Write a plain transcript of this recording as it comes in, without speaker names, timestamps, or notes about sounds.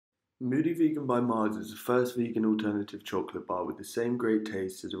Moody Vegan by Mars is the first vegan alternative chocolate bar with the same great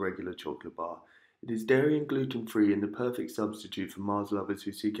taste as a regular chocolate bar. It is dairy and gluten-free and the perfect substitute for Mars lovers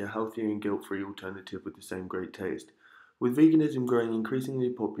who seek a healthier and guilt-free alternative with the same great taste. With veganism growing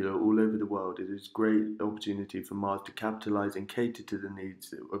increasingly popular all over the world, it is a great opportunity for Mars to capitalize and cater to the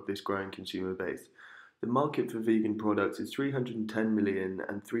needs of this growing consumer base. The market for vegan products is 310 million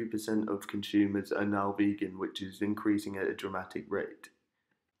and 3% of consumers are now vegan, which is increasing at a dramatic rate.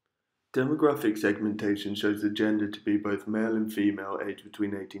 Demographic segmentation shows the gender to be both male and female aged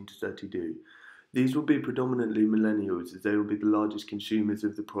between 18 to 32. These will be predominantly millennials as they will be the largest consumers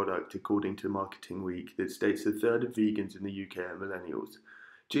of the product according to Marketing Week that states a third of vegans in the UK are millennials.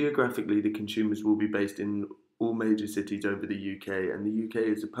 Geographically, the consumers will be based in all major cities over the UK, and the UK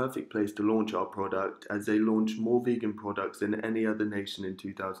is a perfect place to launch our product as they launched more vegan products than any other nation in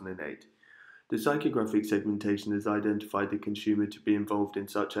 2008. The psychographic segmentation has identified the consumer to be involved in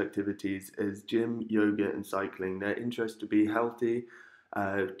such activities as gym, yoga, and cycling, their interest to be healthy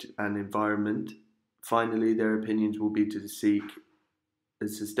and environment. Finally, their opinions will be to seek a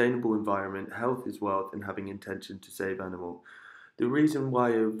sustainable environment, health is wealth, and having intention to save animal. The reason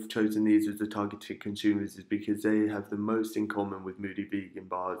why I've chosen these as the targeted consumers is because they have the most in common with Moody Vegan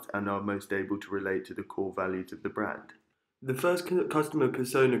bars and are most able to relate to the core values of the brand. The first customer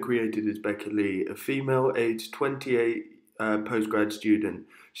persona created is Becca Lee, a female aged 28 postgrad student.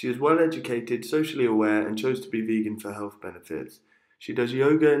 She is well educated, socially aware, and chose to be vegan for health benefits. She does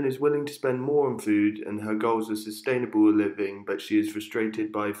yoga and is willing to spend more on food, and her goals are sustainable living, but she is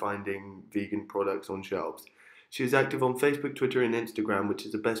frustrated by finding vegan products on shelves. She is active on Facebook, Twitter, and Instagram, which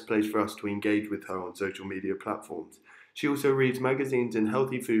is the best place for us to engage with her on social media platforms. She also reads magazines and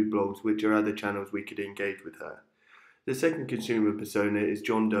healthy food blogs, which are other channels we could engage with her. The second consumer persona is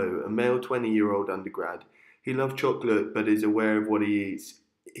John Doe, a male 20-year-old undergrad. He loves chocolate but is aware of what he eats.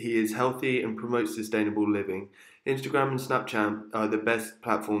 He is healthy and promotes sustainable living. Instagram and Snapchat are the best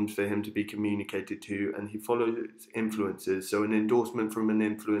platforms for him to be communicated to, and he follows influencers, so an endorsement from an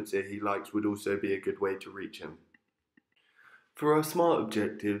influencer he likes would also be a good way to reach him. For our SMART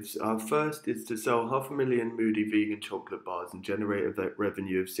objectives, our first is to sell 500,000 Moody vegan chocolate bars and generate a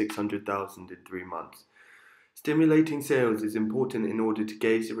revenue of $600,000 in 3 months. Stimulating sales is important in order to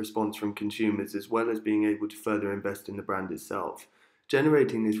gauge the response from consumers as well as being able to further invest in the brand itself.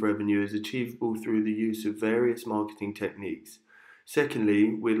 Generating this revenue is achievable through the use of various marketing techniques.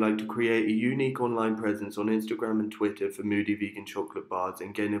 Secondly, we'd like to create a unique online presence on Instagram and Twitter for Moody vegan chocolate bars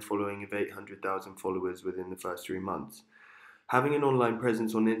and gain a following of 800,000 followers within the first 3 months. Having an online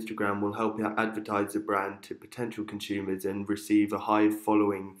presence on Instagram will help advertise the brand to potential consumers and receive a high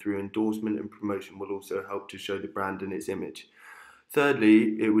following through endorsement and promotion will also help to show the brand and its image.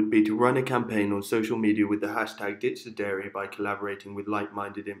 Thirdly, it would be to run a campaign on social media with the hashtag Ditch the Dairy by collaborating with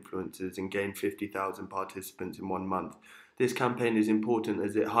like-minded influencers and gain 50,000 participants in 1 month. This campaign is important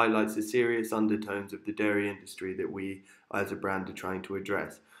as it highlights the serious undertones of the dairy industry that we as a brand are trying to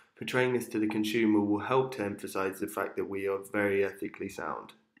address. Portraying this to the consumer will help to emphasize the fact that we are very ethically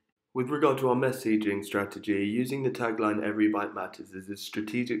sound. With regard to our messaging strategy, using the tagline "Every Bite Matters" is a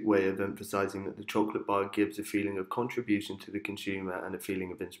strategic way of emphasizing that the chocolate bar gives a feeling of contribution to the consumer and a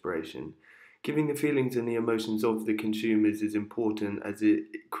feeling of inspiration. Giving the feelings and the emotions of the consumers is important as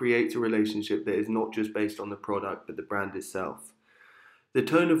it creates a relationship that is not just based on the product but the brand itself. The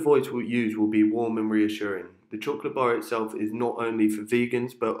tone of voice we'll use will be warm and reassuring. The chocolate bar itself is not only for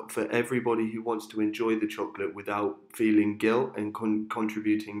vegans but for everybody who wants to enjoy the chocolate without feeling guilt and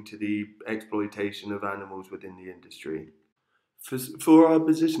contributing to the exploitation of animals within the industry. For our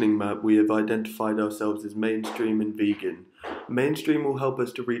positioning map, we have identified ourselves as mainstream and vegan. Mainstream will help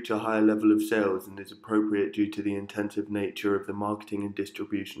us to reach a higher level of sales and is appropriate due to the intensive nature of the marketing and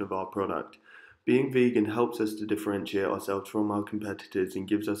distribution of our product. Being vegan helps us to differentiate ourselves from our competitors and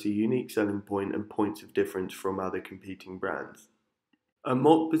gives us a unique selling point and points of difference from other competing brands. A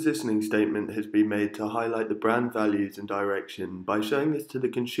mock positioning statement has been made to highlight the brand values and direction. By showing this to the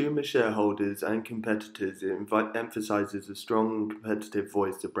consumer, shareholders and competitors, it emphasizes the strong competitive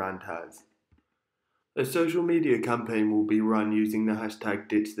voice the brand has. A social media campaign will be run using the hashtag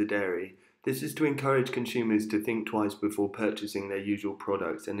Ditch the Dairy. This is to encourage consumers to think twice before purchasing their usual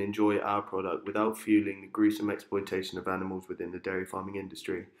products and enjoy our product without fueling the gruesome exploitation of animals within the dairy farming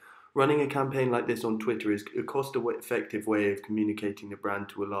industry. Running a campaign like this on Twitter is a cost-effective way of communicating the brand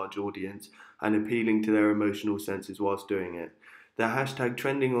to a large audience and appealing to their emotional senses whilst doing it. The hashtag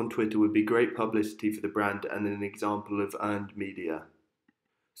trending on Twitter would be great publicity for the brand and an example of earned media.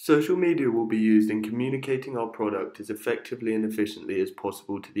 Social media will be used in communicating our product as effectively and efficiently as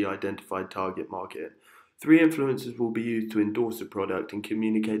possible to the identified target market. 3 influencers will be used to endorse the product and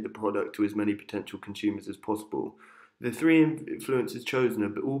communicate the product to as many potential consumers as possible. The 3 influencers chosen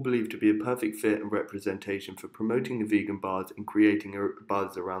are all believed to be a perfect fit and representation for promoting the vegan bars and creating a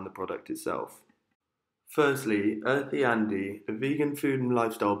buzz around the product itself. Firstly, Earthy Andy, a vegan food and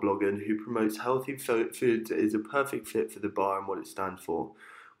lifestyle blogger who promotes healthy foods, is a perfect fit for the bar and what it stands for.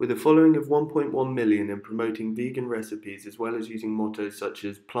 With a following of 1.1 million and promoting vegan recipes as well as using mottos such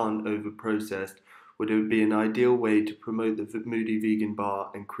as plant over processed, would it be an ideal way to promote the Moody Vegan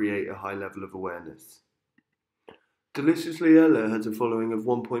Bar and create a high level of awareness. Deliciously Ella has a following of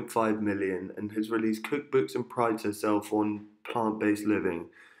 1.5 million and has released cookbooks and prides herself on plant-based living.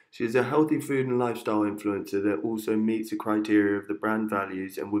 She is a healthy food and lifestyle influencer that also meets the criteria of the brand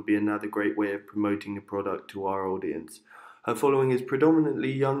values and would be another great way of promoting the product to our audience. Her following is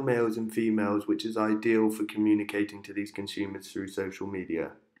predominantly young males and females, which is ideal for communicating to these consumers through social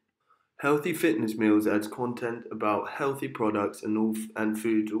media. Healthy Fitness Meals adds content about healthy products and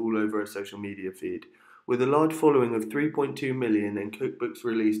foods all over her social media feed. With a large following of 3.2 million and cookbooks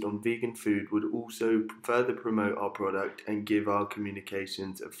released on vegan food would also further promote our product and give our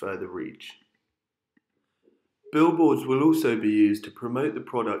communications a further reach. Billboards will also be used to promote the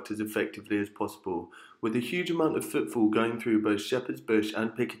product as effectively as possible, with a huge amount of footfall going through both Shepherd's Bush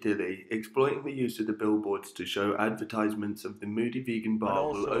and Piccadilly. Exploiting the use of the billboards to show advertisements of the Moody Vegan Bar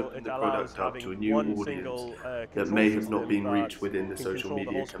will open the product up to a new audience that may have not been reached within the social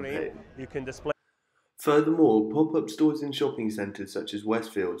media campaign. Furthermore, pop-up stores in shopping centres such as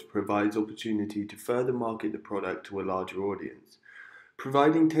Westfields provides opportunity to further market the product to a larger audience.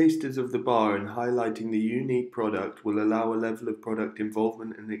 Providing tasters of the bar and highlighting the unique product will allow a level of product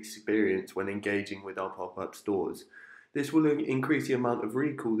involvement and experience when engaging with our pop-up stores. This will increase the amount of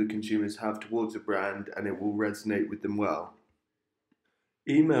recall the consumers have towards the brand and it will resonate with them well.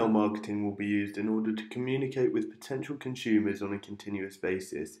 Email marketing will be used in order to communicate with potential consumers on a continuous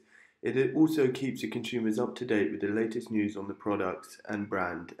basis. It also keeps the consumers up to date with the latest news on the products and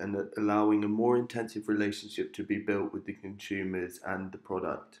brand and allowing a more intensive relationship to be built with the consumers and the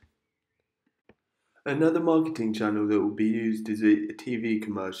product. Another marketing channel that will be used is a TV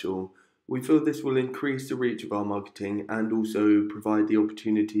commercial. We feel this will increase the reach of our marketing and also provide the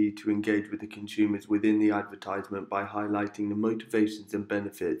opportunity to engage with the consumers within the advertisement by highlighting the motivations and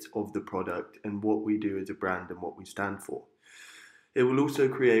benefits of the product and what we do as a brand and what we stand for. It will also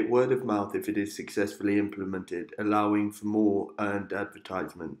create word of mouth if it is successfully implemented, allowing for more earned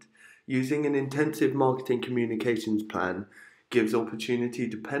advertisement. Using an intensive marketing communications plan gives opportunity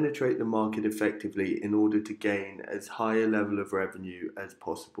to penetrate the market effectively in order to gain as high a level of revenue as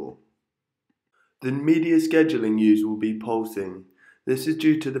possible. The media scheduling used will be pulsing. This is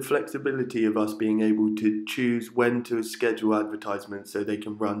due to the flexibility of us being able to choose when to schedule advertisements so they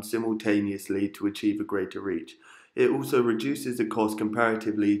can run simultaneously to achieve a greater reach. It also reduces the cost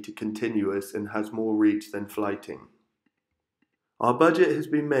comparatively to continuous and has more reach than flighting. Our budget has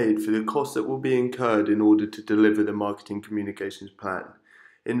been made for the costs that will be incurred in order to deliver the marketing communications plan.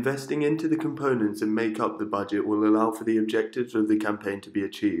 Investing into the components and make up the budget will allow for the objectives of the campaign to be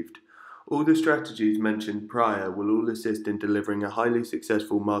achieved. All the strategies mentioned prior will all assist in delivering a highly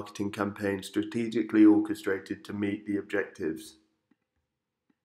successful marketing campaign strategically orchestrated to meet the objectives.